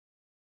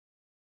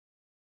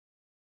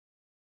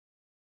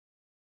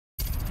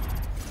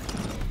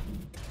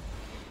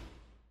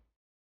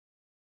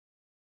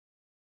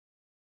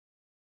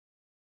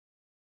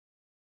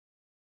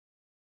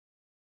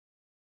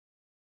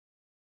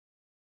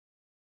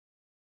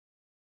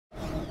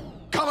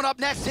Coming up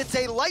next, it's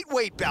a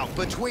lightweight bout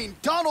between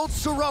Donald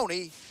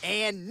Cerrone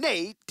and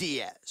Nate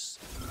Diaz.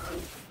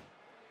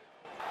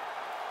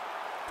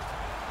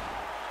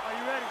 Are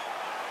you ready?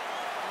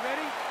 You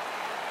ready?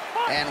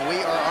 And we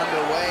are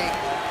underway.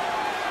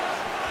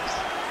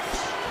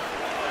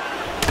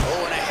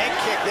 Oh, and a head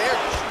kick there.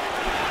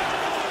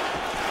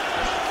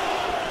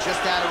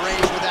 Just out of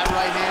range with that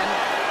right hand.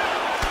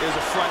 There's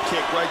a front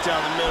kick right down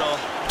the middle.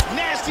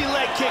 Nasty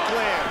leg kick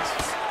lands.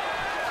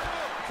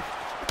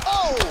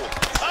 Oh!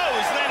 Oh,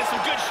 he's landed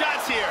some good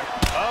shots here.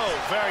 Oh,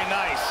 very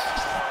nice.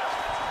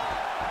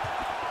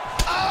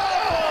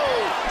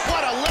 Oh!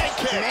 What a leg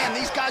kick. Man,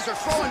 these guys are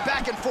throwing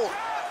back and forth.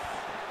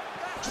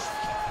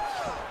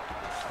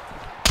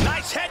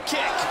 Nice head kick.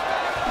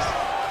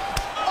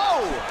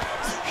 Oh!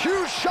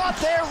 Huge shot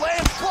there,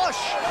 lands flush.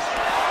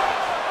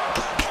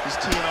 He's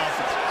teeing off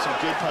with some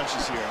good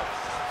punches here.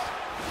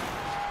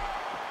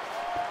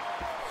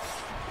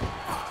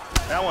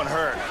 That one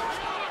hurt.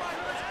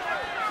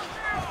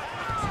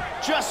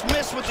 Just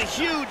missed with a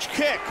huge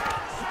kick.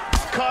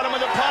 Caught him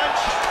with a punch.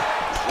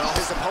 Well,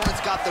 his opponent's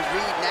got the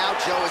read now,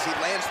 Joe, as he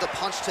lands the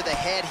punch to the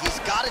head.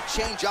 He's got to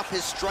change up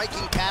his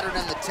striking pattern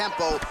and the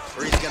tempo,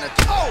 or he's gonna...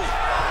 Oh!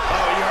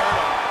 Oh, you heard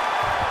him.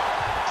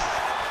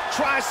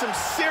 Tries some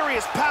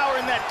serious power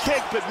in that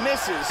kick, but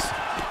misses.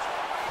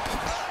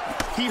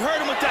 He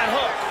hurt him with that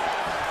hook.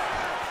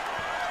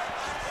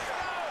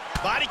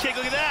 Body kick,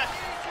 look at that.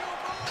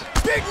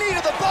 Big knee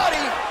to the body.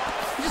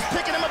 He's just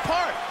picking him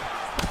apart.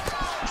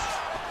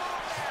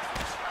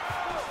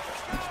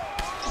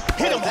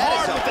 Hit him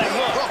hard with that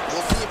hook.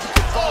 We'll see if he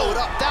can follow it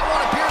up. That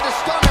one appeared to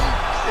stun him.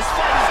 This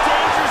fight is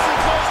dangerously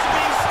close to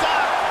being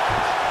stopped.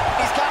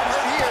 He's got him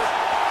hurt here.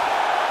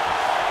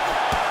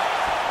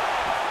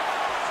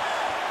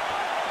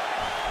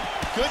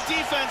 Good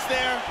defense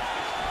there.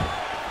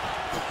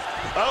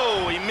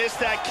 Oh, he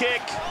missed that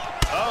kick.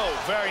 Oh,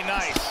 very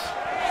nice.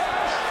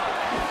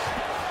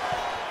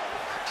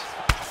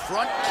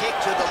 Front kick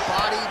to the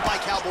body by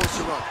Cowboy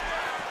Cerrone.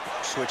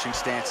 Switching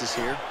stances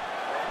here.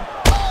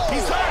 Oh!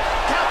 He's hurt.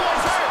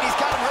 Cowboy's hurt. He's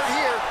got him hurt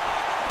here.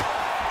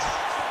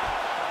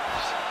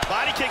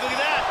 Body kick, look at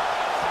that.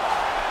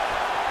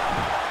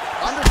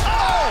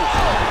 Oh!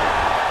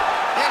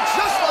 And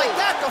just like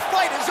that, the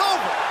fight is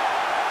over.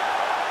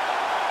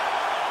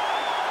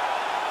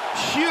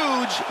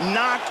 Huge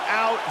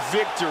knockout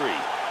victory.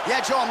 Yeah,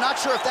 Joe, I'm not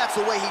sure if that's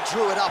the way he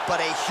drew it up, but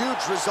a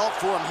huge result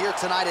for him here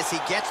tonight as he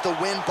gets the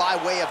win by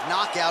way of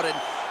knockout, and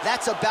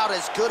that's about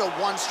as good a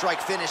one-strike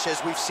finish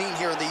as we've seen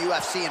here in the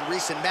UFC in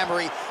recent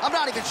memory. I'm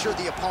not even sure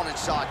the opponent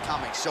saw it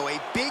coming, so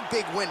a big,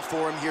 big win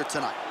for him here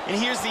tonight. And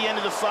here's the end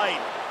of the fight.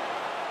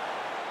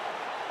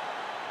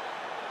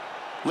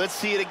 Let's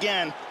see it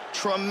again.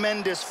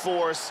 Tremendous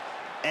force,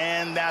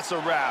 and that's a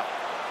wrap.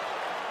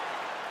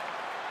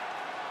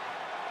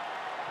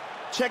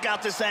 Check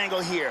out this angle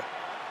here.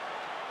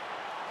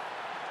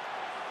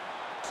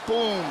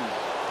 Boom.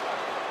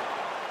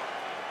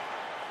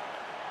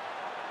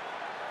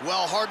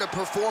 Well, hard to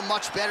perform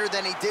much better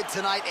than he did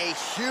tonight. A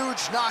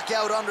huge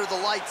knockout under the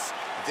lights.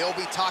 They'll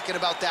be talking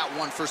about that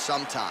one for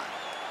some time.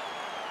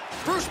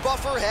 Bruce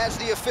Buffer has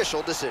the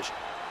official decision.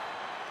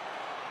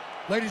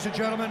 Ladies and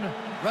gentlemen,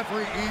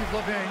 referee Yves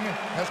Lavigne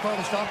has called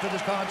a stop to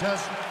this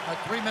contest at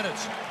 3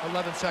 minutes,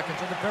 11 seconds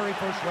in the very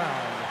first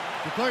round,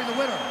 declaring the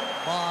winner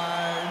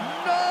by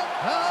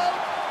knockout,